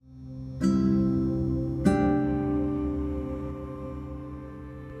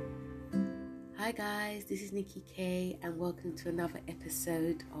Hi guys, this is Nikki K and welcome to another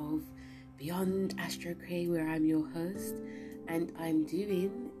episode of Beyond Astro K, where I'm your host, and I'm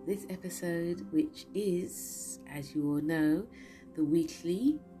doing this episode, which is, as you all know, the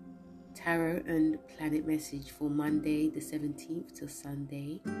weekly tarot and planet message for Monday the 17th to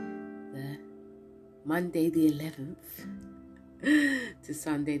Sunday the 11th to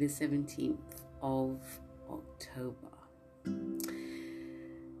Sunday the 17th of October.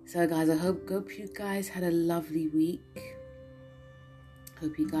 So guys, I hope you guys had a lovely week.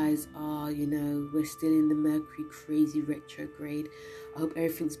 Hope you guys are, we're still in the Mercury crazy retrograde. I hope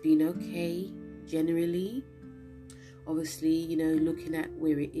everything's been okay generally. Obviously, looking at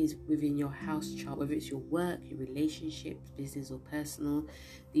where it is within your house chart, whether it's your work, your relationships, business or personal,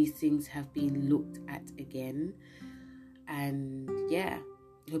 these things have been looked at again. And yeah,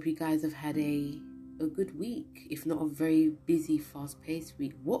 I hope you guys have had a good week, if not a very busy, fast-paced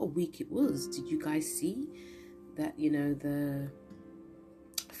week. What a week it was. Did you guys see that, the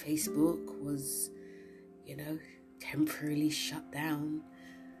Facebook was, temporarily shut down?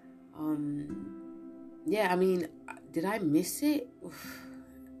 Yeah, I mean, did I miss it?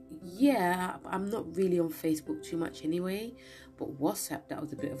 Yeah, I'm not really on Facebook too much anyway, but WhatsApp, that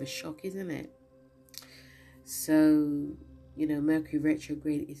was a bit of a shock, isn't it? So, Mercury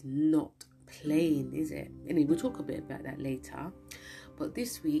retrograde is not playing, is it? Anyway, we'll talk a bit about that later. But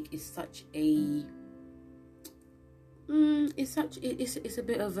this week is such a it's a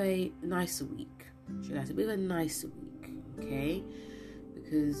bit of a nicer week, should I say? A bit of a nicer week, okay?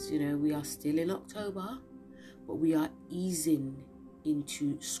 Because we are still in October, but we are easing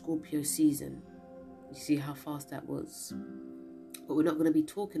into Scorpio season. You see how fast that was? But we're not going to be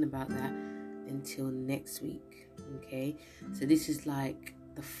talking about that until next week, okay? So this is like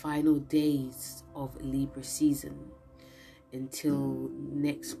the final days of Libra season until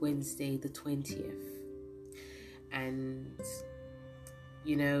next Wednesday the 20th. And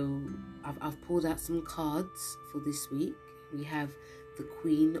I've pulled out some cards for this week. We have the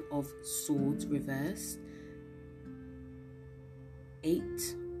Queen of Swords reversed, 8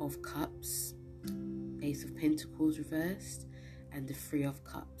 of Cups, Ace of Pentacles reversed, and the 3 of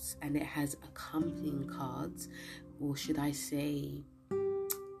Cups. And it has accompanying cards, or should I say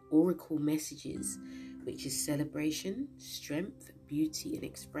oracle messages, which is celebration, strength, beauty and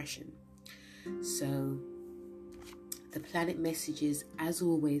expression. So the planet messages, as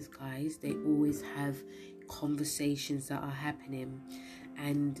always guys, they always have conversations that are happening,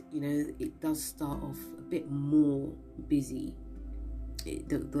 and it does start off a bit more busy.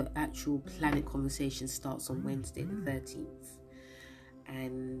 The actual planet conversation starts on Wednesday the 13th,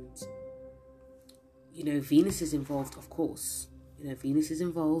 and Venus is involved, of course. Venus is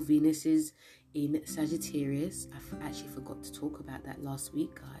involved. Venus is in Sagittarius. I actually forgot to talk about that last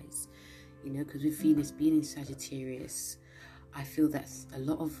week, guys. Because with Venus being in Sagittarius, I feel that a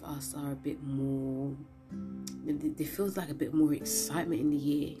lot of us are a bit more, there feels like a bit more excitement in the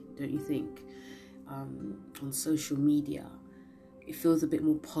year, don't you think? On social media, it feels a bit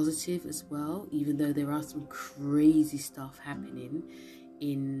more positive as well, even though there are some crazy stuff happening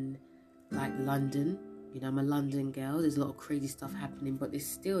in like London. I'm a London girl. There's a lot of crazy stuff happening, but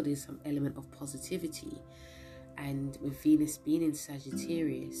there's some element of positivity. And with Venus being in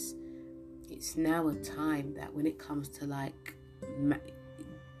Sagittarius, it's now a time that when it comes to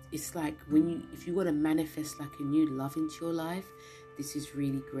it's like if you want to manifest like a new love into your life, this is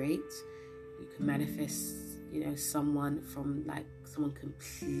really great. You can manifest, someone from someone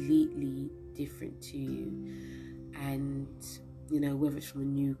completely different to you, and whether it's from a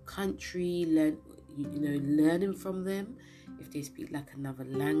new country, learning from them if they speak like another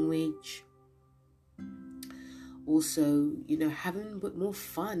language. Also, having a bit more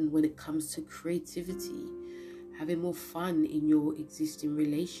fun when it comes to creativity, having more fun in your existing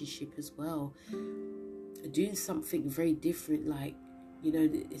relationship as well, doing something very different, like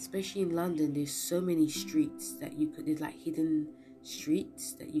especially in London, there's so many streets that there's like hidden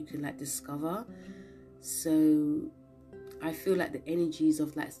streets that you can discover. So I feel like the energies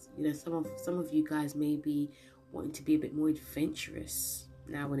of some of you guys may be wanting to be a bit more adventurous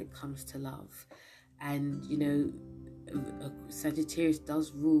now when it comes to love. And Sagittarius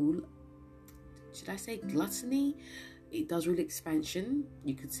does rule, should I say gluttony? It does rule expansion.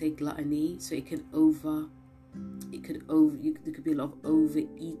 You could say gluttony. So there could be a lot of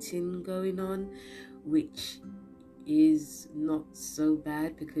overeating going on, which is not so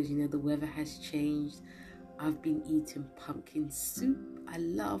bad because the weather has changed. I've been eating pumpkin soup. I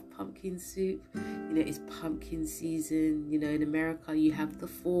love pumpkin soup. It's pumpkin season. In America you have the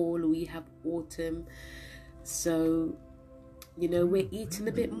fall, we have autumn. So we're eating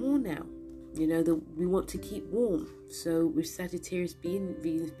a bit more now. You know, that we want to keep warm. So with Sagittarius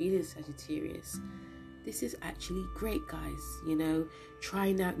Venus being in Sagittarius, this is actually great, guys. You know,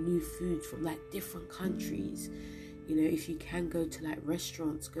 trying out new foods from like different countries. You know, if you can go to like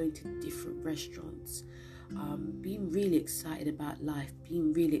restaurants, going to different restaurants, being really excited about life,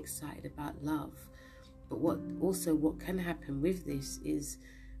 being really excited about love. But what can happen with this is,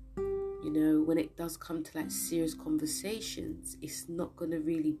 you know, when it does come to like serious conversations, it's not going to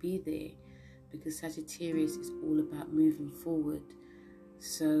really be there, because Sagittarius is all about moving forward.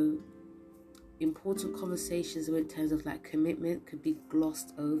 So important conversations in terms of like commitment could be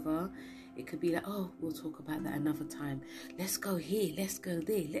glossed over. It could be like, oh, we'll talk about that another time. Let's go here, let's go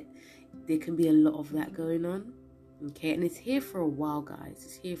there. There can be a lot of that going on. Okay, and it's here for a while, guys.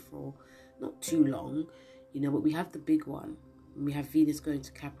 It's here for not too long, you know, but we have the big one. We have Venus going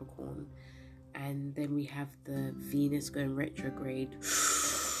to Capricorn, and then we have the Venus going retrograde,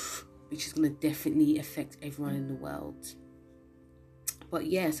 which is going to definitely affect everyone in the world. But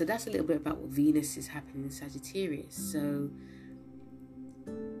yeah, so that's a little bit about what Venus is happening in Sagittarius. So,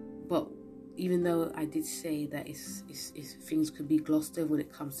 but even though I did say that it's things could be glossed over when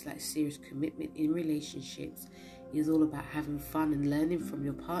it comes to like serious commitment in relationships, it's all about having fun and learning from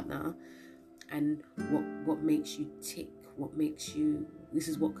your partner, and what makes you tick, what makes you. This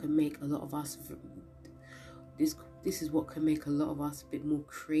is what can make a lot of us. This is what can make a lot of us a bit more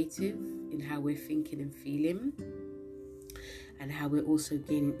creative in how we're thinking and feeling, and how we're also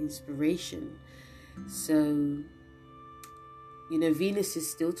gaining inspiration. So, you know, Venus is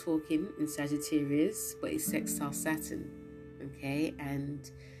still talking in Sagittarius, but it's sextile Saturn, okay? And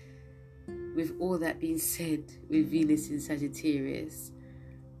with all that being said, with Venus in Sagittarius,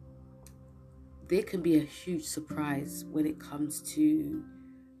 there can be a huge surprise when it comes to,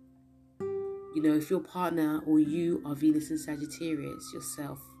 you know, if your partner or you are Venus in Sagittarius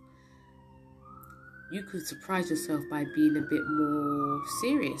yourself, you could surprise yourself by being a bit more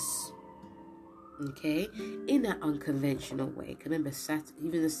serious, okay, in an unconventional way. Remember, Saturn,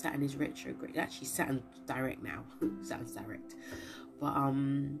 even though Saturn is retrograde, actually Saturn's direct now. Saturn's direct, but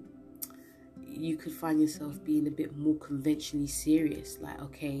you could find yourself being a bit more conventionally serious. Like,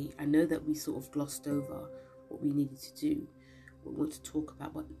 okay, I know that we sort of glossed over what we needed to do, what we want to talk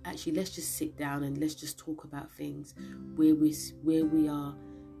about, but actually, let's just sit down and let's just talk about things where we are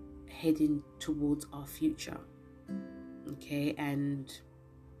heading towards our future, okay? And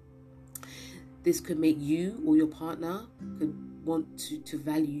this could make you or your partner could want to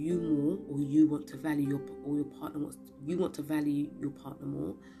value you more, or you want to value your partner want to value your partner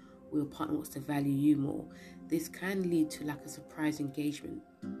more, or your partner wants to value you more. This can lead to like a surprise engagement,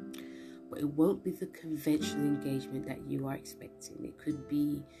 but it won't be the conventional engagement that you are expecting. It could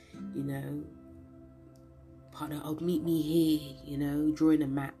be, you know, partner, oh, meet me here, you know, drawing a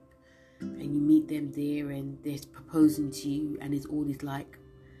map, and you meet them there, and they're proposing to you, and it's all this like,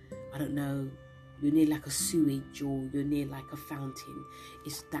 I don't know, you're near like a sewage, or you're near like a fountain.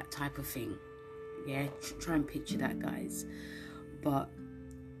 It's that type of thing. Yeah, try and picture that, guys. But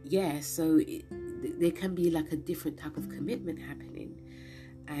yeah, so there can be like a different type of commitment happening,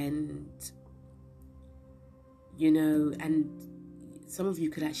 and you know, and some of you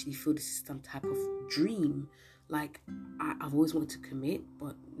could actually feel this is some type of dream. Like, I've always wanted to commit,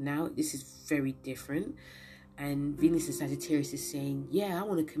 but now this is very different. And Venus in Sagittarius is saying, yeah, I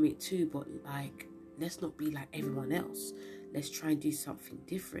want to commit too, but like, let's not be like everyone else. Let's try and do something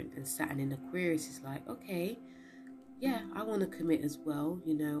different. And Saturn in Aquarius is like, okay, yeah, I want to commit as well.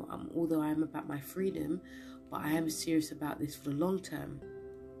 You know, although I am about my freedom, but I am serious about this for the long term.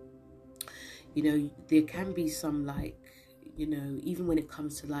 You know, there can be some like, you know, even when it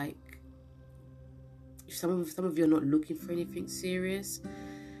comes to like, if some of you are not looking for anything serious,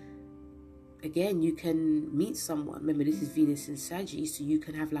 again, you can meet someone. Remember, this is Venus in Sagittarius, so you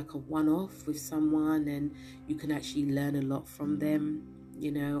can have like a one-off with someone, and you can actually learn a lot from them.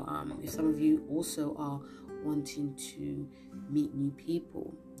 You know, if some of you also are wanting to meet new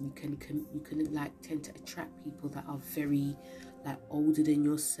people, you can like tend to attract people that are very like older than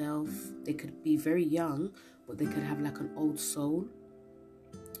yourself. They could be very young, but they could have like an old soul,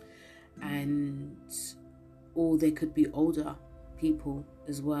 and or they could be older people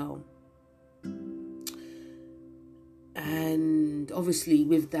as well. And obviously,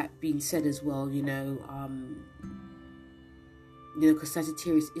 with that being said as well, you know, because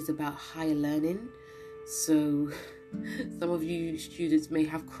Sagittarius is about higher learning. So some of you students may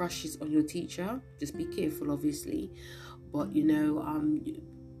have crushes on your teacher. Just be careful, obviously. But, you know,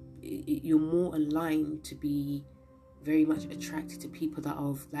 you're more aligned to be very much attracted to people that are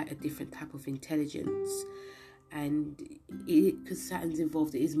of like a different type of intelligence. and because Saturn's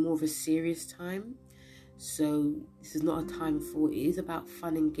involved, it is more of a serious time. So this is not a time for, it is about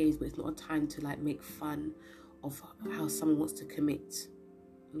fun and games, but it's not a time to like make fun of how someone wants to commit.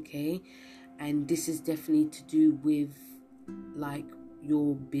 Okay, and this is definitely to do with like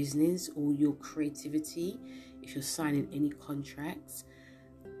your business or your creativity. If you're signing any contracts,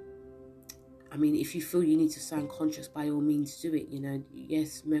 I mean, if you feel you need to sign contracts, by all means do it.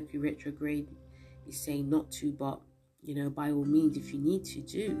 Yes, Mercury retrograde is saying not to, but by all means, if you need to,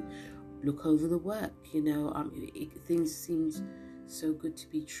 do look over the work. Things seem so good to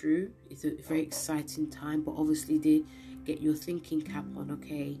be true. It's a very exciting time, but obviously they get your thinking cap on.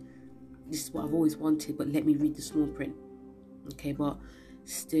 Okay, this is what I've always wanted, but let me read the small print. Okay, but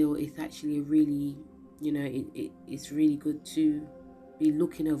still, it's actually a really, it's really good to be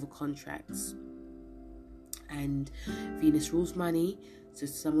looking over contracts. And Venus rules money, so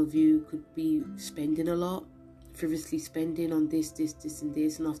some of you could be spending a lot, frivolously spending on this and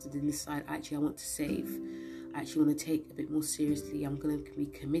this, and after they decide, actually I want to save, I actually want to take a bit more seriously, I'm going to be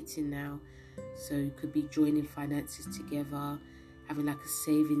committing now. So you could be joining finances together, having like a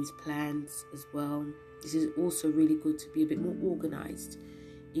savings plans as well. This is also really good to be a bit more organized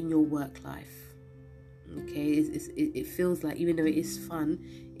in your work life. Okay, it feels like, even though it is fun,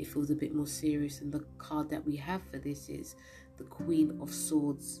 it feels a bit more serious. And the card that we have for this is the Queen of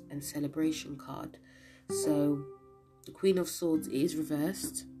Swords and Celebration card. So the Queen of Swords is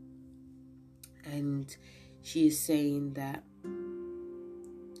reversed, and she is saying that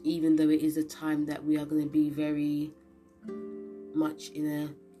even though it is a time that we are going to be very much in a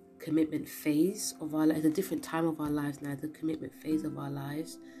commitment phase of our life, a different time of our lives now, the commitment phase of our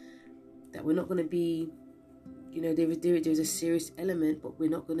lives, that we're not going to be, there's a serious element, but we're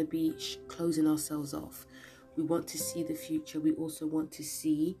not going to be closing ourselves off. We want to see the future. We also want to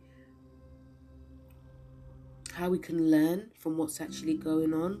see how we can learn from what's actually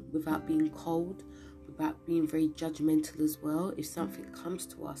going on without being cold, without being very judgmental as well. If something comes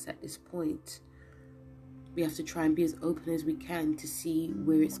to us at this point, we have to try and be as open as we can to see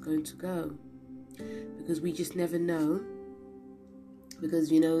where it's going to go, because we just never know.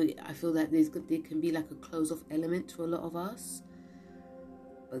 Because I feel that there can be like a close-off element to a lot of us,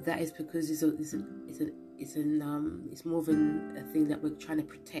 but that is because it's more of a thing that we're trying to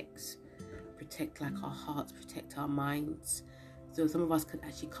protect like our hearts, protect our minds. So some of us could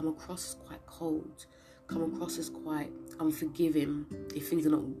actually come across as quite cold, come across as quite unforgiving if things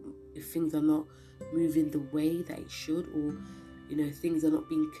are not moving the way that it should, or things are not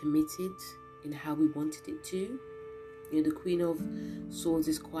being committed in how we wanted it to. The Queen of Swords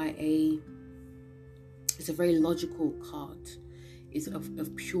is it's a very logical card. It's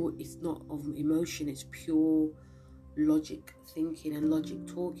of pure, it's not of emotion, it's pure logic thinking and logic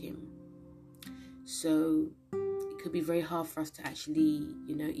talking. So it could be very hard for us to actually,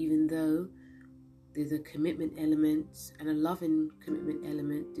 even though there's a commitment element and a loving commitment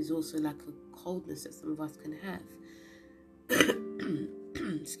element, there's also like a coldness that some of us can have.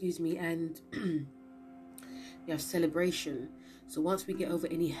 Excuse me. And we have celebration. So once we get over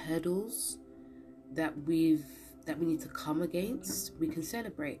any hurdles that we need to come against, we can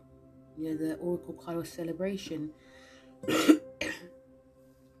celebrate. The Oracle card of celebration.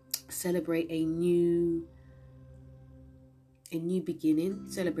 Celebrate a new beginning.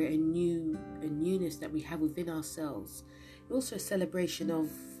 Celebrate a newness that we have within ourselves. Also a celebration of,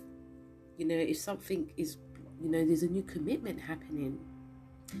 if something is, there's a new commitment happening.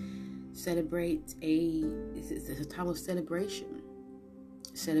 Celebrate it's a time of celebration.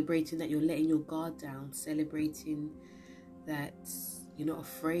 Celebrating that you're letting your guard down. Celebrating that you're not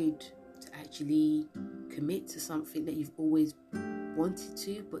afraid to actually commit to something that you've always wanted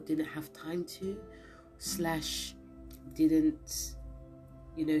to but didn't have time to, / didn't,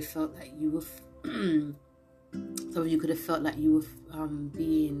 felt like you were some of you could have felt like you were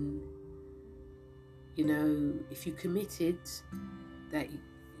being, if you committed, that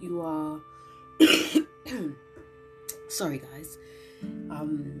you are sorry guys,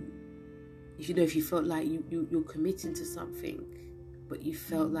 if you felt like you're committing to something, but you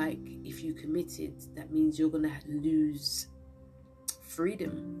felt like if you committed, that means you're gonna lose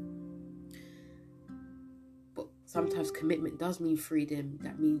freedom. But sometimes commitment does mean freedom.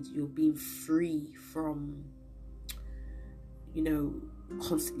 That means you're being free from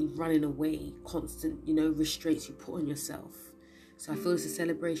constantly running away, constant restraints you put on yourself. So I feel it's a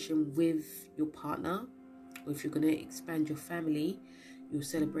celebration with your partner, or if you're going to expand your family, you're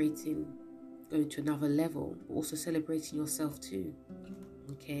celebrating going to another level, but also celebrating yourself too.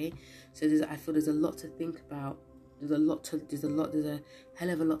 Okay, so I feel there's a lot to think about. There's a hell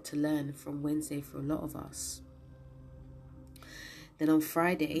of a lot to learn from Wednesday for a lot of us. Then on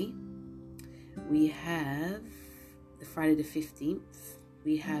Friday, we have the Friday the 15th,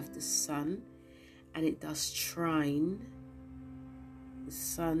 we have the sun, and it does trine. The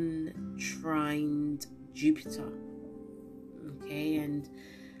sun trined Jupiter. Okay, and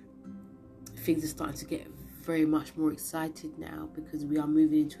things are starting to get very much more excited now because we are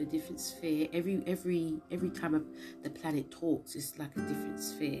moving into a different sphere. Every time the planet talks, it's like a different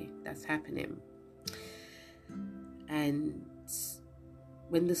sphere that's happening. And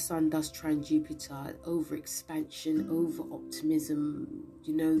when the sun does trine Jupiter, over expansion, over optimism,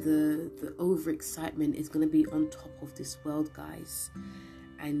 you know, the over excitement is going to be on top of this world, guys.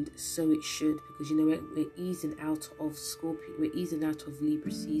 And so it should, because you know we're easing out of Scorpio, we're easing out of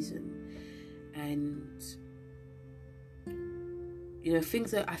Libra season, and you know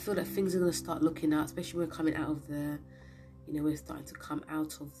I feel that things are going to start looking out, especially when we're coming out of the, you know, we're starting to come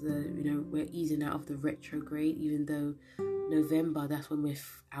out of the, you know, we're easing out of the retrograde, even though November, that's when we're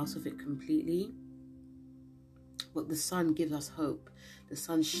out of it completely. But the sun gives us hope. The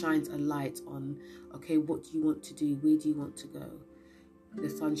sun shines a light on, okay, what do you want to do? Where do you want to go? The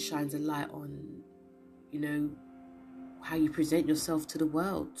sun shines a light on, you know, how you present yourself to the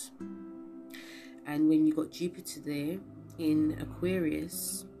world. And when you got Jupiter there in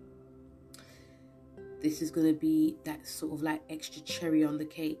Aquarius, this is going to be that sort of like extra cherry on the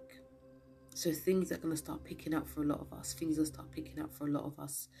cake. So things are going to start picking up for a lot of us. Things will start picking up for a lot of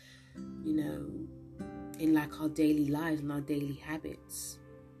us, you know, in like our daily lives and our daily habits.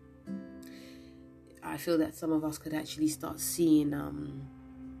 I feel that some of us could actually start seeing,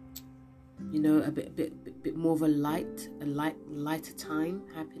 you know, a bit more of a lighter time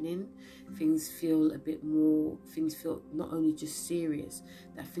happening. Things feel a bit more, things feel not only just serious,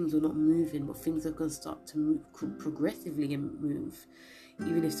 that things are not moving, but things are going to start to move progressively and move,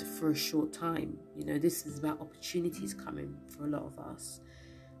 even if it's for a short time. You know, this is about opportunities coming for a lot of us.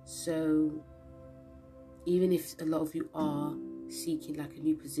 So even if a lot of you are seeking like a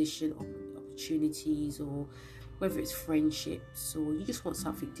new position, opportunities, or whether it's friendships, or you just want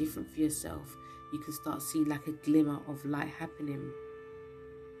something different for yourself, you can start seeing like a glimmer of light happening.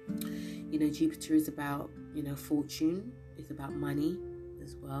 You know, Jupiter is about, you know, fortune, it's about money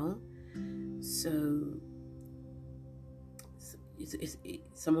as well. So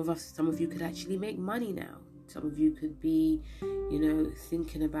some of you could actually make money now. Some of you could be, you know,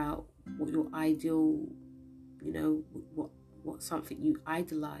 thinking about what your ideal, you know, what something you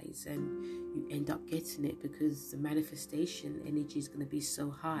idolize, and you end up getting it because the manifestation energy is going to be so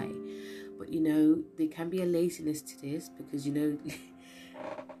high. But you know, there can be a laziness to this, because you know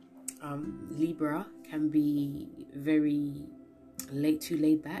Libra can be very too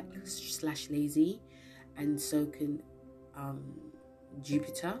laid back / lazy, and so can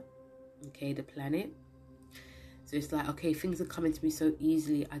Jupiter, okay, the planet. So it's like, okay, things are coming to me so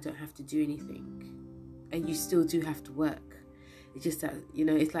easily, I don't have to do anything. And you still do have to work. It's just that, you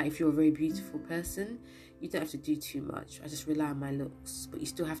know, it's like if you're a very beautiful person, you don't have to do too much. I just rely on my looks. But you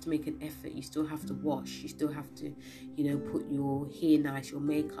still have to make an effort. You still have to wash. You still have to, you know, put your hair nice, your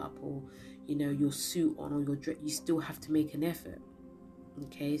makeup, or, you know, your suit on, or your dress. You still have to make an effort.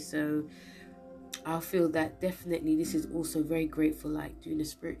 Okay, so I feel that definitely this is also very great for like doing a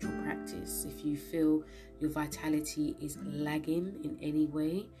spiritual practice. If you feel your vitality is lagging in any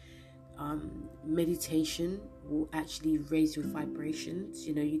way, meditation will actually raise your vibrations.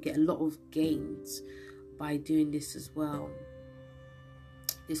 You know, you get a lot of gains by doing this as well.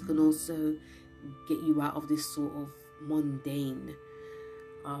 This can also get you out of this sort of mundane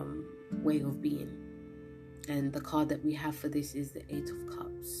way of being. And the card that we have for this is the Eight of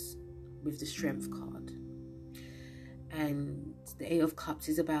Cups with the Strength card. And the Eight of Cups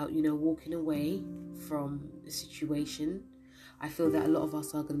is about, you know, walking away from the situation. I feel that a lot of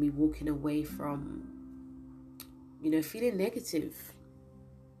us are going to be walking away from, you know, feeling negative,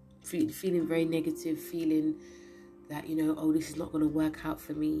 feeling very negative, feeling that, you know, oh, this is not going to work out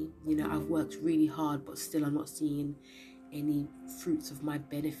for me. You know, I've worked really hard, but still I'm not seeing any fruits of my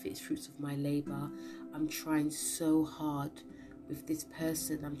benefits, fruits of my labor. I'm trying so hard with this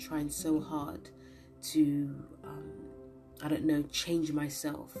person. I'm trying so hard to, I don't know, change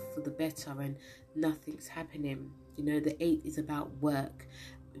myself for the better, and nothing's happening. You know, the 8 is about work.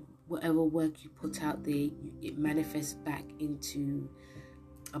 Whatever work you put out there, it manifests back into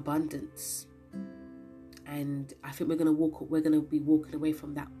abundance. And I think we're going to be walking away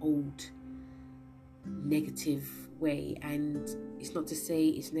from that old negative way. And it's not to say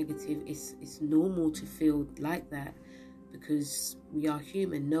it's negative. It's normal to feel like that, because we are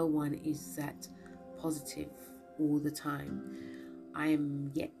human. No one is that positive all the time. I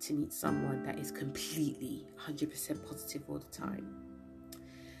am yet to meet someone that is completely 100% positive all the time.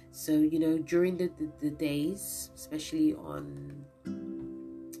 So, during the days, especially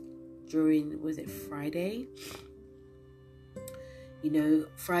was it Friday?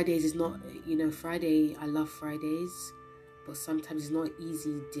 Fridays is not, Friday, I love Fridays, but sometimes it's not an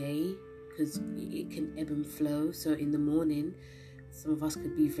easy day because it can ebb and flow. So in the morning, some of us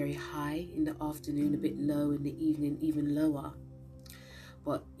could be very high, in the afternoon a bit low, in the evening even lower.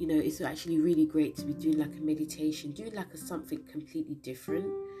 But it's actually really great to be doing like a meditation, doing like something completely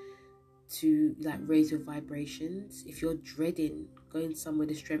different to like raise your vibrations. If you're dreading going somewhere,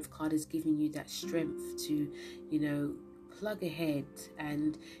 the strength card is giving you that strength to plug ahead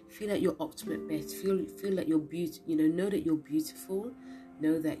and feel at your optimum best. Feel that you're beautiful. Know that you're beautiful.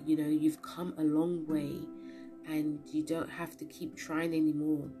 Know that you've come a long way, and you don't have to keep trying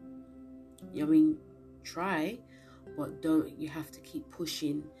anymore. Try, but don't you have to keep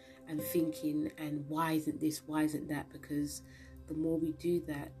pushing and thinking, and why isn't this, why isn't that? Because the more we do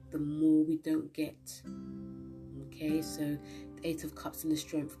that, the more we don't get. Okay, so the Eight of Cups and the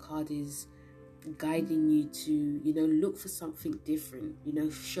Strength card is guiding you to look for something different.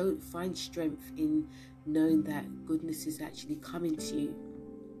 Find strength in knowing that goodness is actually coming to you.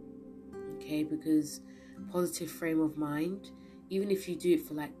 Okay, because positive frame of mind, even if you do it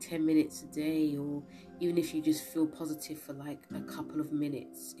for like 10 minutes a day, or even if you just feel positive for like a couple of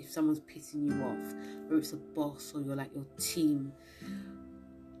minutes, if someone's pissing you off, or it's a boss or your team,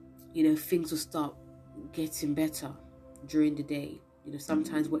 things will start getting better during the day.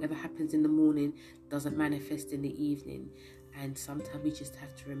 Sometimes whatever happens in the morning doesn't manifest in the evening, and sometimes we just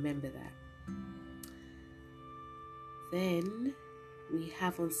have to remember that. Then we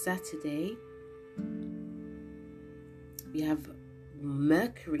have on Saturday, we have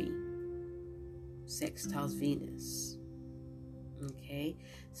Mercury sextiles Venus. Okay,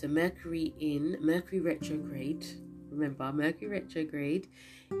 so Mercury retrograde. Remember, Mercury retrograde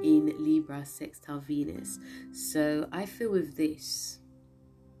in Libra sextile Venus. So I feel with this,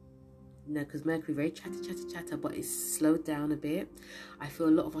 because Mercury very chatter, but it's slowed down a bit. I feel a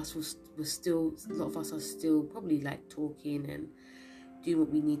lot of us are still probably like talking and doing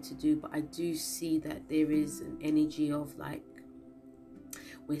what we need to do. But I do see that there is an energy of like,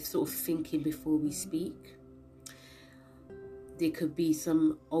 we're sort of thinking before we speak. There could be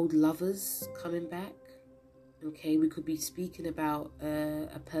some old lovers coming back. Okay, we could be speaking about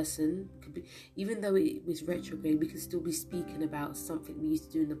a person. Could be, even though it was retrograde, we could still be speaking about something we used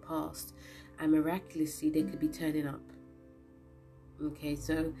to do in the past, and miraculously they could be turning up. Okay,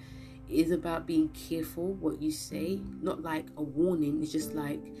 so it is about being careful what you say. Not like a warning. It's just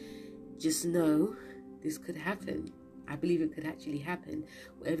like, just know this could happen. I believe it could actually happen.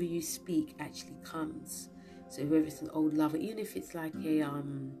 Whatever you speak actually comes. So whether it's an old lover, even if it's like a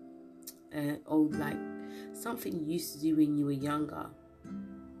old, like something you used to do when you were younger,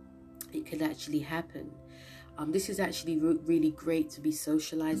 it could actually happen. This is actually really great to be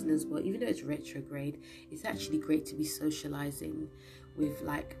socializing as well. Even though it's retrograde, it's actually great to be socializing with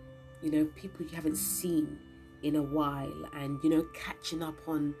like, people you haven't seen in a while, and catching up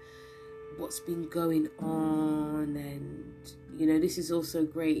on what's been going on. And this is also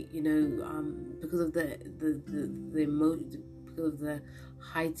great, because of because of the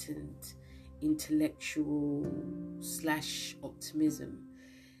heightened intellectual / optimism.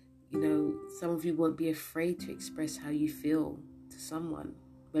 Some of you won't be afraid to express how you feel to someone,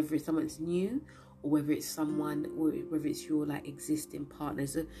 whether it's someone's new or whether it's someone, or whether it's your like existing partner.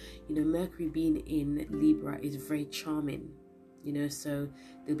 So Mercury being in Libra is very charming, so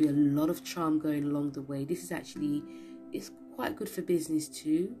there'll be a lot of charm going along the way. This is actually, it's quite good for business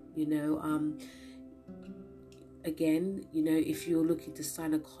too. Again, if you're looking to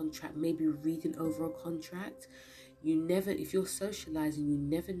sign a contract, maybe reading over a contract, if you're socializing, you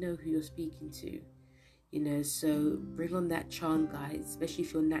never know who you're speaking to, so bring on that charm, guys, especially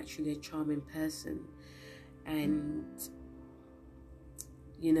if you're naturally a charming person. And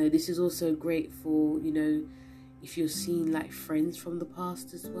this is also great for, if you're seeing like friends from the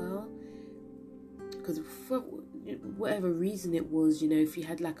past as well, because for whatever reason it was, if you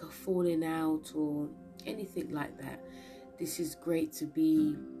had like a falling out or anything like that, this is great to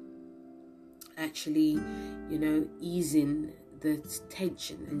be actually easing the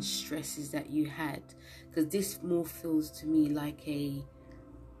tension and stresses that you had, because this more feels to me like a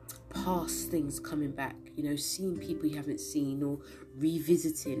past things coming back, seeing people you haven't seen, or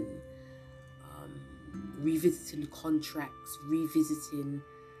revisiting contracts, revisiting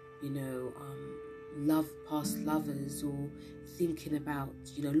past lovers, or thinking about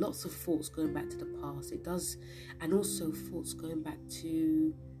lots of thoughts going back to the past. It does, and also thoughts going back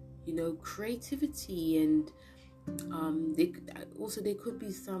to creativity and There could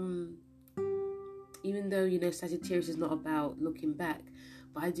be some, even though, you know, Sagittarius is not about looking back,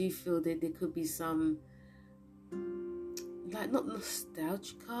 but I do feel that there could be some, like, not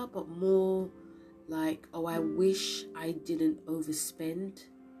nostalgia, but more like, oh, I wish I didn't overspend,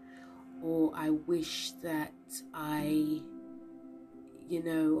 or I wish that I, you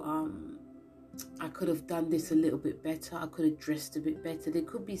know, I could have done this a little bit better, I could have dressed a bit better. There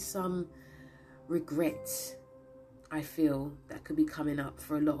could be some regret, I feel, that could be coming up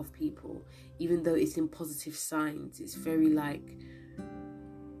for a lot of people, even though it's in positive signs. It's very like,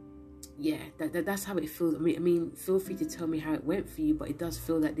 yeah, that's how it feels. I mean, feel free to tell me how it went for you, but it does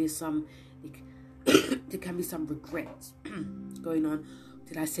feel like there's some, there can be some regret going on.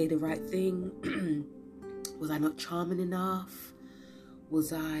 Did I say the right thing? Was I not charming enough?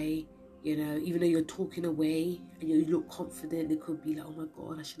 Was I, you know, even though you're talking away and you look confident, it could be like, oh my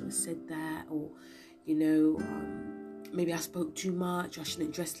God, I shouldn't have said that, or, you know, maybe I spoke too much, I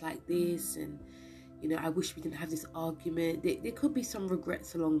shouldn't dress like this, and, you know, I wish we didn't have this argument. There could be some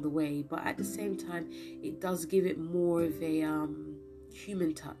regrets along the way, but at the same time, it does give it more of a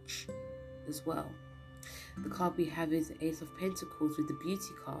human touch as well. The card we have is the Ace of Pentacles with the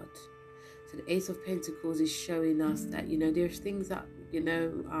Beauty card. So the Ace of Pentacles is showing us that, you know, there's things that, you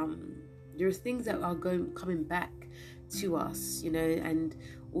know, there are things that are coming back to us, you know, and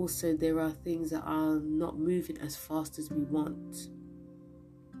also there are things that are not moving as fast as we want.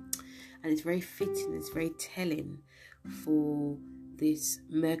 And it's very fitting, it's very telling for this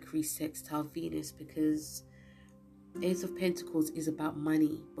Mercury sextile Venus, because Ace of Pentacles is about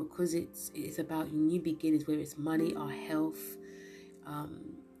money, because it's about new beginnings, whether it's money, our health.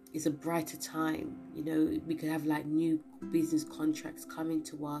 It's a brighter time, you know. We could have like new business contracts coming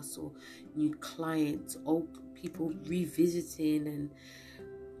to us, or new clients, old people revisiting, and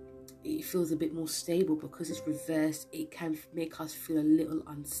it feels a bit more stable. Because it's reversed, it can make us feel a little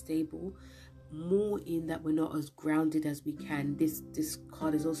unstable, more in that we're not as grounded as we can. This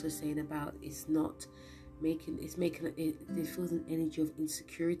card is also saying about there feels an energy of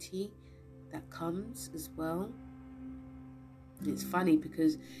insecurity that comes as well. It's funny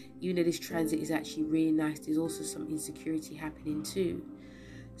because even though this transit is actually really nice, there's also some insecurity happening too.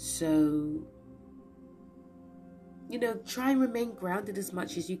 So, you know, try and remain grounded as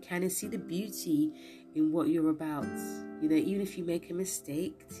much as you can and see the beauty in what you're about. You know, even if you make a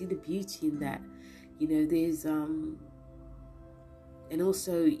mistake, see the beauty in that. You know, there's and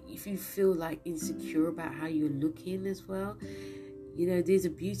also if you feel like insecure about how you're looking as well, you know, there's a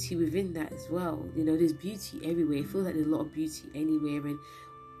beauty within that as well. You know, there's beauty everywhere. I feel like there's a lot of beauty anywhere. And,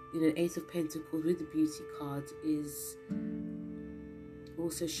 you know, Ace of Pentacles with the Beauty card is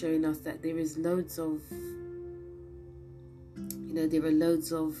also showing us that there is loads of, you know, there are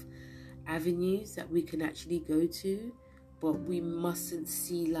loads of avenues that we can actually go to, but we mustn't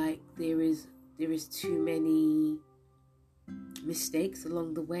see like there is too many mistakes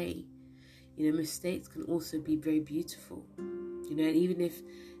along the way. You know, mistakes can also be very beautiful. You know, and even if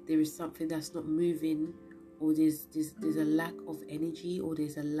there is something that's not moving, or there's a lack of energy, or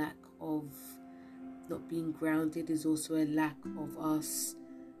there's a lack of not being grounded, there's also a lack of us,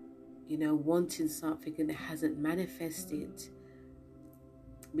 you know, wanting something and it hasn't manifested.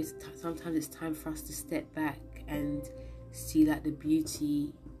 Sometimes it's time for us to step back and see like the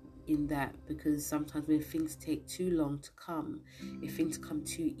beauty in that, because sometimes when things take too long to come, if things come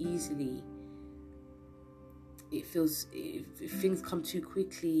too easily, it feels, if things come too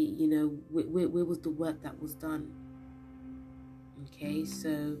quickly, you know, where was the work that was done? Okay,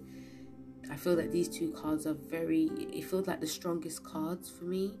 so I feel that these two cards are it feels like the strongest cards for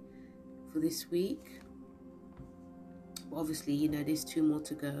me for this week. But obviously, you know, there's two more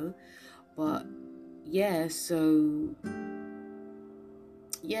to go. But yeah, so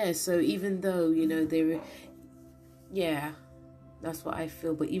even though, you know, that's what I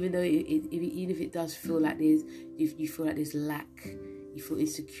feel. But even though even if it does feel like you feel like there's lack, you feel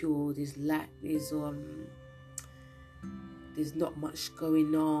insecure, there's not much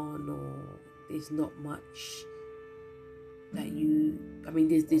going on, or there's not much that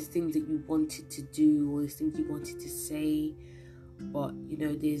there's things that you wanted to do, or there's things you wanted to say, but, you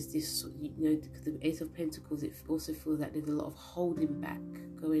know, there's this, you know, because the Ace of Pentacles, it also feels like there's a lot of holding back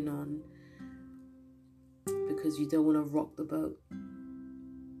going on, because you don't want to rock the boat.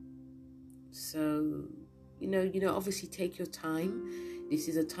 So, you know, obviously take your time. This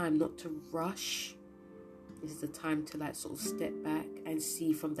is a time not to rush. This is a time to like sort of step back and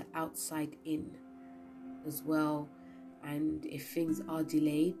see from the outside in as well. And if things are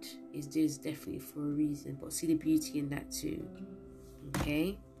delayed, there's definitely for a reason. But see the beauty in that too.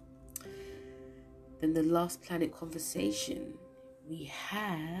 Okay. Then the last planet conversation we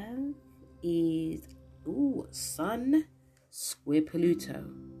have is Sun square Pluto.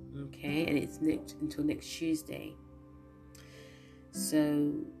 Okay, and it's until next Tuesday.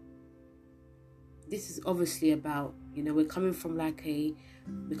 So this is obviously about, we're coming from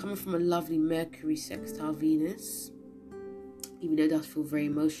a lovely Mercury sextile Venus, even though it does feel very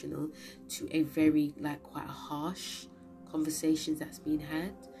emotional, to a very quite harsh conversations that's being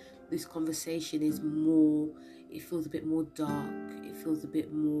had. This conversation is more, it feels a bit more dark, it feels a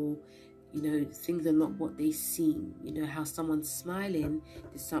bit more, things are not what they seem. How someone's smiling,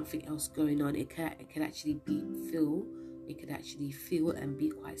 there's something else going on. It can actually feel and be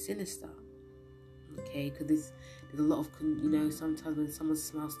quite sinister. Okay, because there's a lot of, sometimes when someone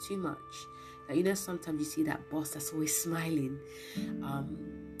smiles too much, sometimes you see that boss that's always smiling.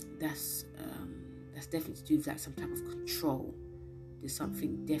 That's definitely to do with some type of control. There's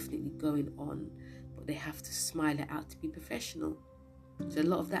something definitely going on, but they have to smile it out to be professional. So a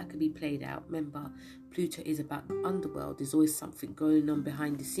lot of that could be played out. Remember, Pluto is about the underworld. There's always something going on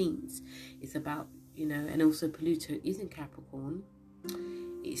behind the scenes. It's about, and also Pluto is in Capricorn.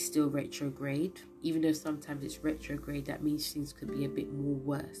 It's still retrograde. Even though sometimes it's retrograde, that means things could be a bit more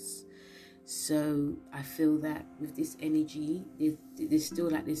worse. So I feel that with this energy, there's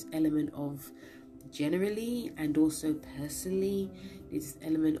still this element of, generally and also personally, there's this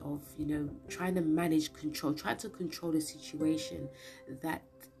element of, trying to manage control, try to control the situation that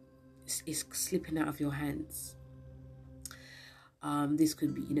is slipping out of your hands. This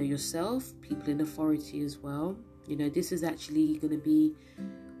could be, yourself, people in authority as well. This is actually going to be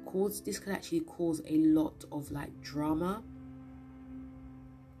this could actually cause a lot of drama.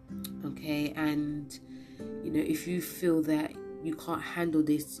 Okay, and if you feel that you can't handle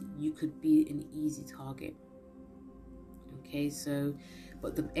this, you could be an easy target. Okay, so,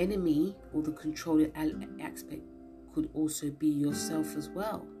 but the enemy or the controlling aspect could also be yourself as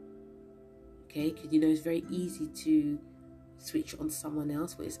well. Okay, because it's very easy to switch on someone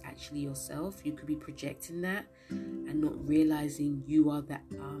else, but it's actually yourself. You could be projecting that and not realizing you are that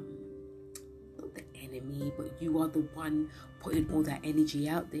not the enemy, but you are the one putting all that energy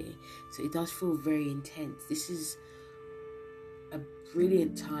out there. So it does feel very intense. This is a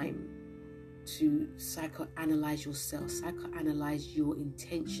brilliant time to psychoanalyze yourself, psychoanalyze your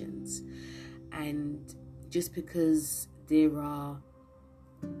intentions. And just because there are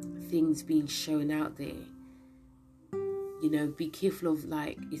things being shown out there, be careful of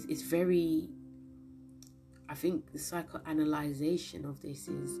it's very, I think the psychoanalyzation of this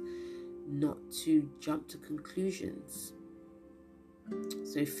is not to jump to conclusions.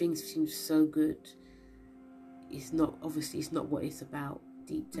 So if things seem so good, it's not what it's about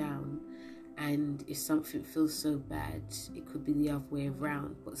deep down. And if something feels so bad, it could be the other way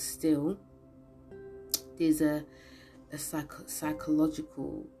around. But still, there's a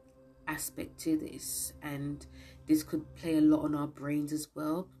psychological aspect to this, and this could play a lot on our brains as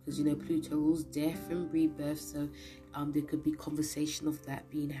well, because Pluto rules death and rebirth. So there could be conversation of that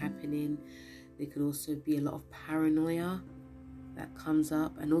being happening. There could also be a lot of paranoia that comes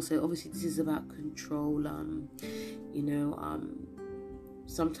up, and also obviously this is about control.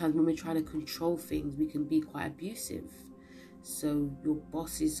 Sometimes when we're trying to control things, we can be quite abusive. So your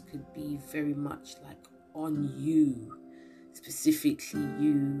bosses could be very much on you, specifically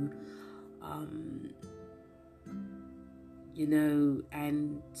you,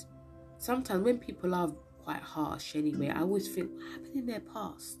 and sometimes when people are quite harsh anyway, I always think, what happened in their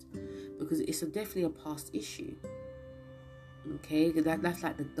past? Because it's definitely a past issue. Okay, that's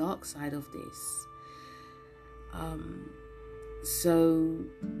the dark side of this. So,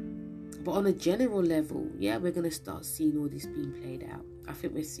 but on a general level, yeah, we're going to start seeing all this being played out. I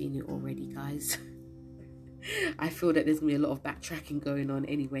think we're seeing it already, guys. I feel that there's going to be a lot of backtracking going on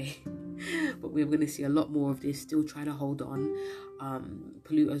anyway. But we're going to see a lot more of this, still trying to hold on.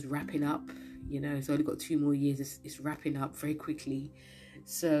 Pluto's wrapping up, it's only got 2 more years. It's wrapping up very quickly.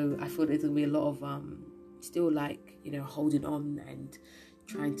 So I feel there's going to be a lot of still holding on and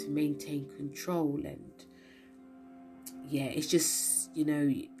trying to maintain control. And yeah, it's just,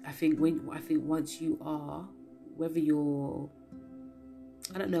 I think once you are, whether you're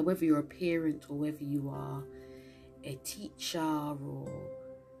a parent or whether you are a teacher or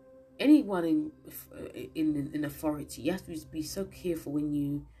anyone in authority, you have to just be so careful when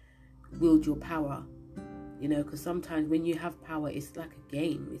you wield your power, because sometimes when you have power, it's like a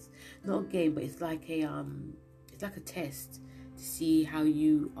game. It's not a game, but it's like a test to see how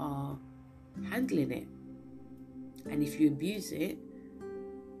you are handling it. And if you abuse it,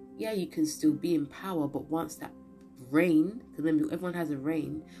 yeah, you can still be in power, but once that rain, because remember, everyone has a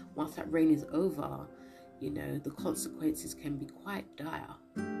rain. Once that rain is over, the consequences can be quite dire.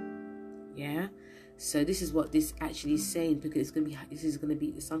 Yeah. So this is what this actually is saying, because the sun's going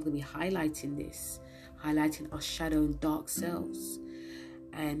to be highlighting our shadow and dark selves.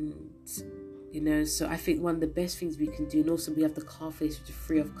 And so I think one of the best things we can do, and also we have the card face with the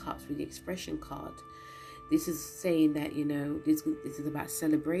Three of Cups with the expression card. This is saying that, this is about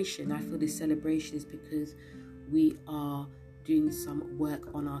celebration. I feel this celebration is because we are doing some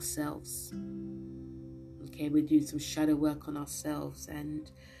work on ourselves. Okay, we're doing some shadow work on ourselves. And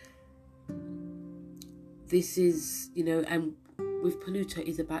this is, and with Pluto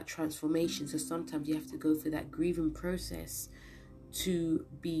is about transformation. So sometimes you have to go through that grieving process to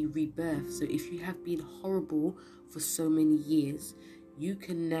be rebirthed. So if you have been horrible for so many years, you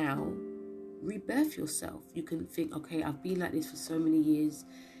can now rebirth yourself. You can think, okay, I've been like this for so many years.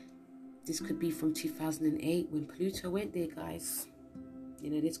 This could be from 2008 when Pluto went there, guys.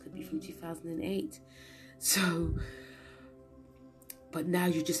 This could be from 2008. So, but now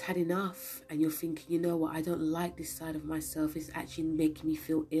you just had enough, and you're thinking, you know what, I don't like this side of myself. It's actually making me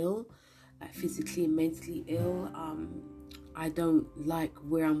feel ill, like physically and mentally ill. I don't like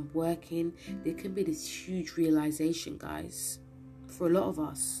where I'm working. There can be this huge realization, guys, for a lot of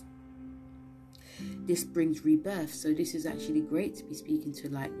us. This brings rebirth. So this is actually great to be speaking to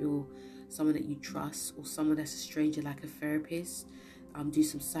like someone that you trust, or someone that's a stranger, like a therapist. Do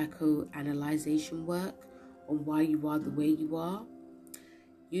some psychoanalyzation work on why you are the way you are.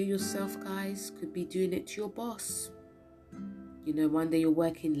 You yourself, guys, could be doing it to your boss. One day you're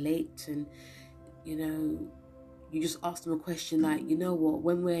working late, and you just ask them a question like, you know what,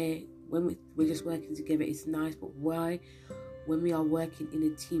 when we're just working together, it's nice, but why, when we are working in a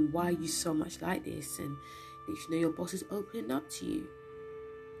team, why are you so much like this? And your boss is opening up to you,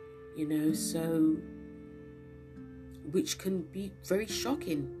 so, which can be very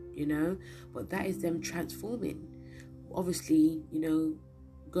shocking, but that is them transforming. Obviously,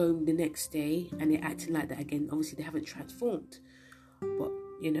 going the next day and they're acting like that again, obviously they haven't transformed, but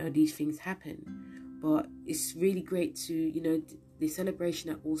these things happen. But it's really great to, the celebration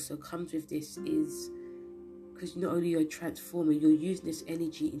that also comes with this is because not only you're transforming, you're using this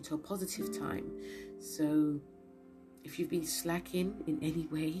energy into a positive time. So if you've been slacking in any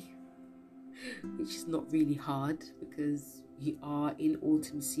way, which is not really hard because you are in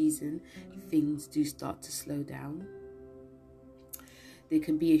autumn season, things do start to slow down. There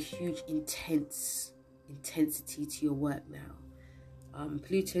can be a huge intensity to your work now.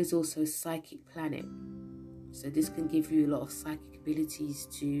 Pluto is also a psychic planet, so this can give you a lot of psychic abilities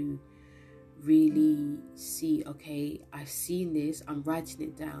to really see, okay, I've seen this, I'm writing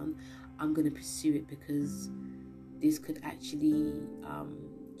it down, I'm going to pursue it, because this could actually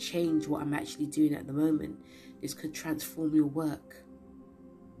change what I'm actually doing at the moment. This could transform your work.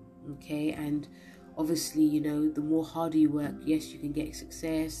 Okay, and obviously, the more harder you work, yes, you can get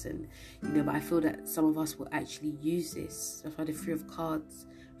success, and but I feel that some of us will actually use this. That's why the Three of Cups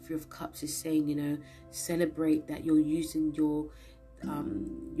is saying, celebrate that you're using your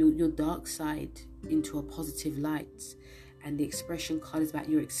dark side into a positive light. And the expression card is about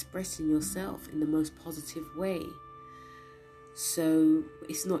you're expressing yourself in the most positive way. So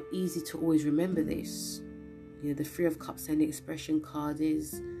it's not easy to always remember this. The Three of Cups and the expression card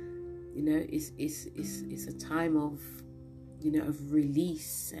is, it's a time of, of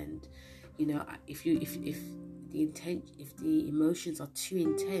release. And, if the emotions are too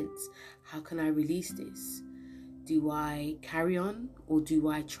intense, how can I release this? Do I carry on, or do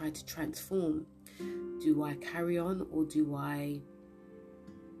I try to transform? Do I carry on, or do I,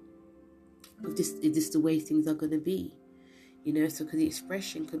 is this the way things are going to be? So because the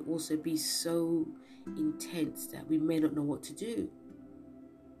expression can also be so intense that we may not know what to do.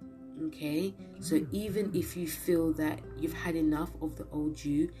 Okay, so even if you feel that you've had enough of the old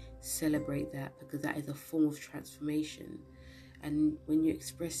you, celebrate that, because that is a form of transformation. And when you're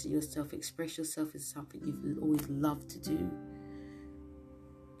expressing yourself, express yourself as something you've always loved to do.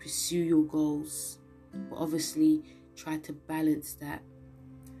 Pursue your goals, but obviously try to balance that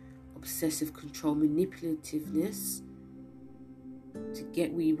obsessive control, manipulativeness to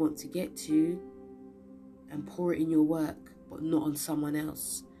get where you want to get to, and pour it in your work, but not on someone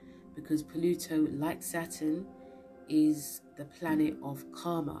else. Because Pluto, like Saturn, is the planet of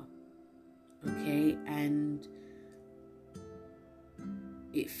karma. Okay, and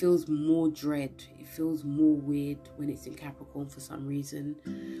it feels more dread, it feels more weird when it's in Capricorn for some reason.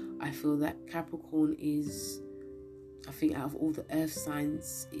 I feel that Capricorn is, I think out of all the earth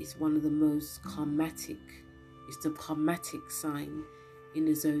signs, it's one of the most karmatic. It's the karmatic sign in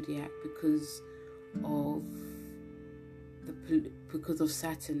the zodiac because of because of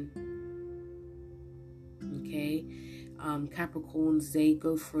Saturn. Okay, Capricorns, they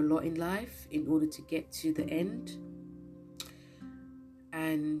go through a lot in life in order to get to the end.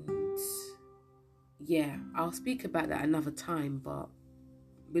 And yeah, I'll speak about that another time, but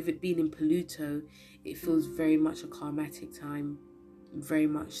with it being in Pluto, it feels very much a karmatic time, very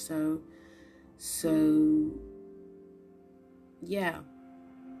much so. So yeah,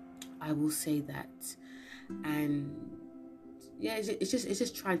 I will say that. And yeah, it's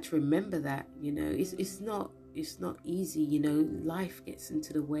just trying to remember that, you know, it's not easy, you know, life gets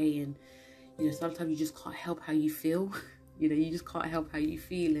into the way, and you know, sometimes you just can't help how you feel. You know, you just can't help how you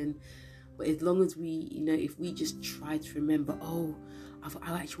feel. And but as long as we, you know, if we just try to remember, oh,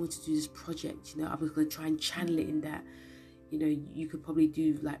 I actually want to do this project, you know, I was going to try and channel it in that, you know, you could probably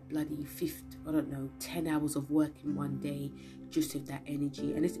do like bloody 10 hours of work in one day just with that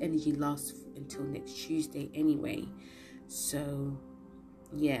energy. And this energy lasts until next Tuesday anyway. So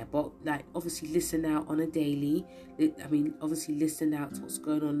yeah, but like obviously listen out on a daily. I mean, obviously listen out to what's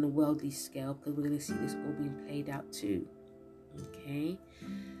going on a worldly scale, because we're going to see this all being played out too. Okay,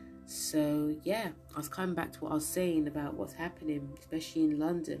 so yeah, I was coming back to what I was saying about what's happening, especially in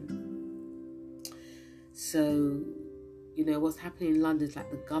London. So, you know, what's happening in London is like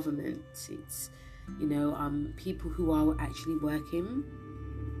the government. It's, you know, people who are actually working,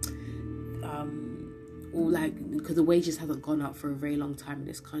 or like, because the wages haven't gone up for a very long time in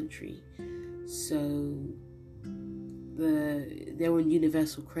this country. So they're on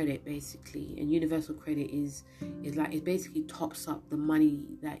universal credit basically, and universal credit is like, it basically tops up the money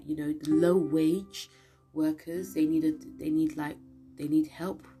that, you know, the low wage workers, they need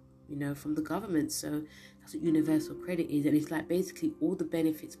help, you know, from the government. So that's what universal credit is, and it's like basically all the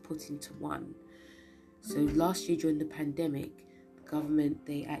benefits put into one. So last year during the pandemic, the government,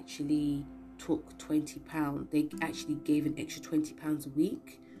 they actually took £20. They actually gave an extra £20 a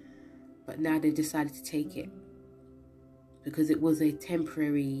week, but now they've decided to take it because it was a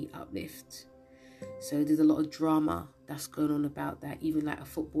temporary uplift. So there's a lot of drama that's going on about that. Even like a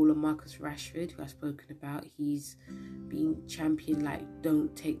footballer, Marcus Rashford, who I've spoken about, he's being championed like,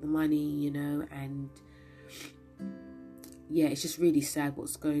 don't take the money, you know. And yeah, it's just really sad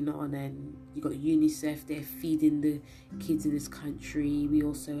what's going on. And you got UNICEF, they're feeding the kids in this country. We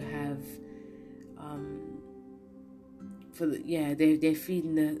also have they're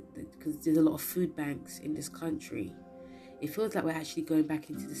feeding because there's a lot of food banks in this country. It feels like we're actually going back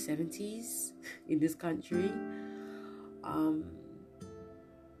into the 70s in this country.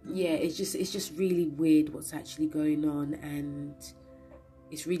 Yeah, it's just really weird what's actually going on, and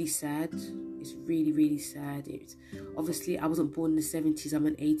it's really sad. It's really, really sad. It's obviously, I wasn't born in the 70s. I'm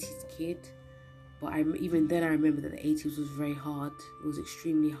an 80s kid, but even then I remember that the 80s was very hard. It was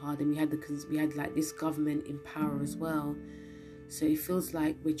extremely hard, and we had like this government in power as well. So it feels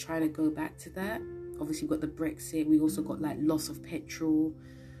like we're trying to go back to that. Obviously, we've got the Brexit. We also got like loss of petrol.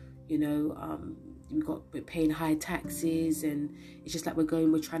 You know, we're paying higher taxes, and it's just like we're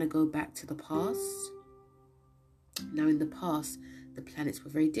trying to go back to the past. Now, in the past, the planets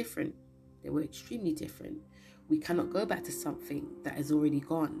were very different. They were extremely different. We cannot go back to something that has already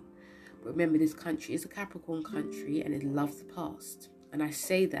gone. But remember, this country is a Capricorn country, and it loves the past. And I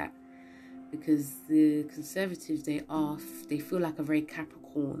say that because the Conservatives, they feel like a very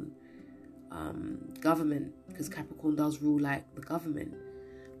Capricorn government, because Capricorn does rule like the government.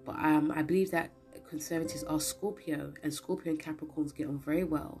 But I believe that Conservatives are Scorpio, and Scorpio and Capricorns get on very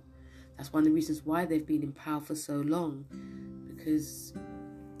well. That's one of the reasons why they've been in power for so long, because,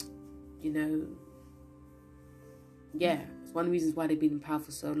 you know, yeah, it's one of the reasons why they've been in power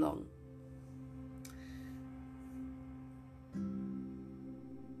for so long.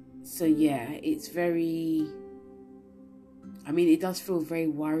 So yeah, it's very, I mean, it does feel very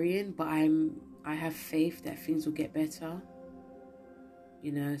worrying, but I have faith that things will get better,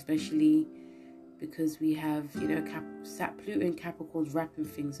 you know, especially because we have, you know, Pluto and Capricorn's wrapping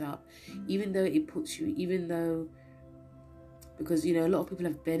things up, because, you know, a lot of people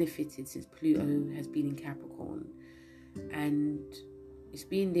have benefited since Pluto has been in Capricorn, and it's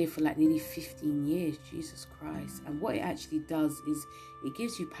been there for like nearly 15 years, Jesus Christ. And what it actually does is it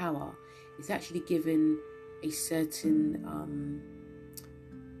gives you power. It's actually given a certain,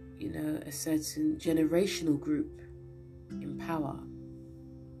 a certain generational group in power.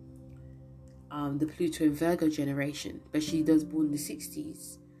 The Pluto and Virgo generation, especially those born in the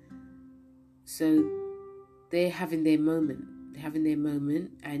 60s. So they're having their moment.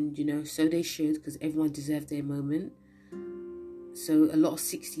 And, you know, so they should, because everyone deserves their moment. So a lot of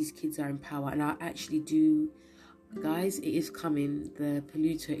 60s kids are in power, and guys, it is coming. The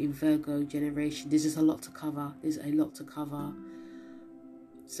Pluto in Virgo generation. There's just a lot to cover.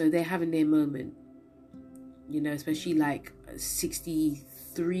 So they're having their moment, especially like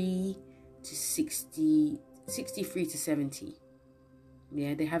 63 to 60, 63 to 70.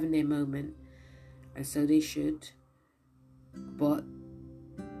 Yeah, they're having their moment, and so they should. But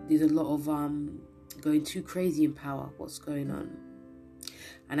there's a lot of going too crazy in power. What's going on?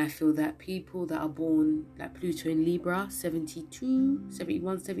 And I feel that people that are born like Pluto in Libra, 71,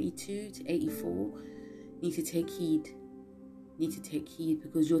 72 to 84, need to take heed.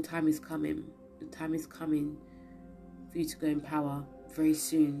 Because your time is coming. The time is coming for you to go in power very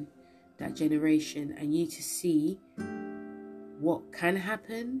soon. That generation, and you need to see what can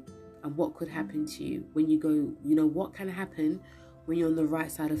happen and what could happen to you when you go. What can happen when you're on the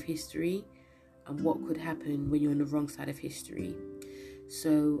right side of history, and what could happen when you're on the wrong side of history.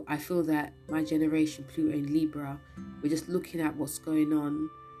 So I feel that my generation, Pluto and Libra, we're just looking at what's going on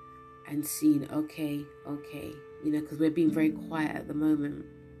and seeing, okay, because we're being very quiet at the moment.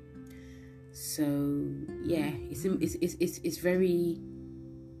 So yeah, it's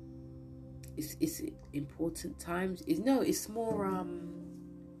important times. It's more.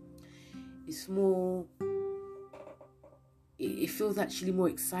 It feels actually more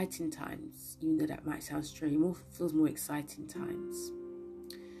exciting times, even though that might sound strange. It feels more exciting times.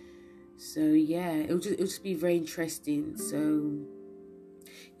 So yeah, it'll just be very interesting. So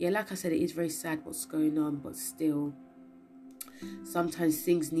yeah, like I said, it is very sad what's going on, but still, sometimes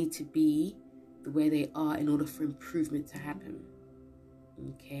things need to be the way they are in order for improvement to happen.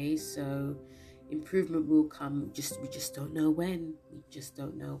 Okay, so improvement will come. We just don't know when.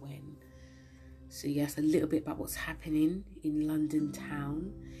 So yes, a little bit about what's happening in London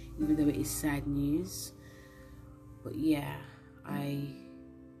town, even though it is sad news. But yeah.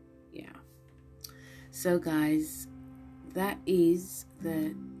 So guys, that is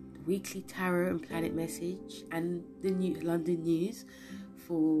the weekly tarot and planet message and the new London news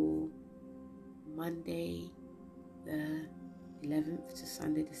for Monday the 11th to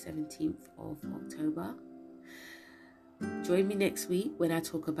Sunday the 17th of October. Join me next week when I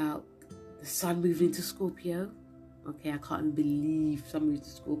talk about the sun moving into Scorpio. Okay, I can't believe sun moved to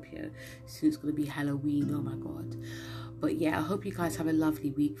Scorpio. Soon it's going to be Halloween. Oh my God. But yeah, I hope you guys have a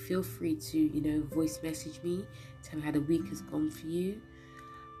lovely week. Feel free to, voice message me. Tell me how the week has gone for you.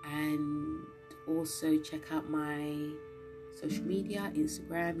 And also check out my social media,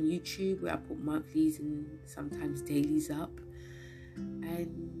 Instagram, YouTube, where I put monthlies and sometimes dailies up.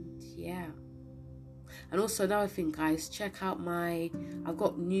 And yeah. And also another thing, guys, check out I've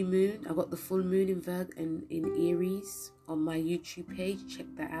got new moon. I've got the full moon in Virgo and in Aries on my YouTube page. Check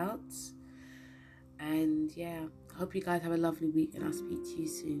that out. And yeah, I hope you guys have a lovely week, and I'll speak to you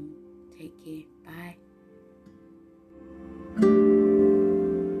soon. Take care. Bye.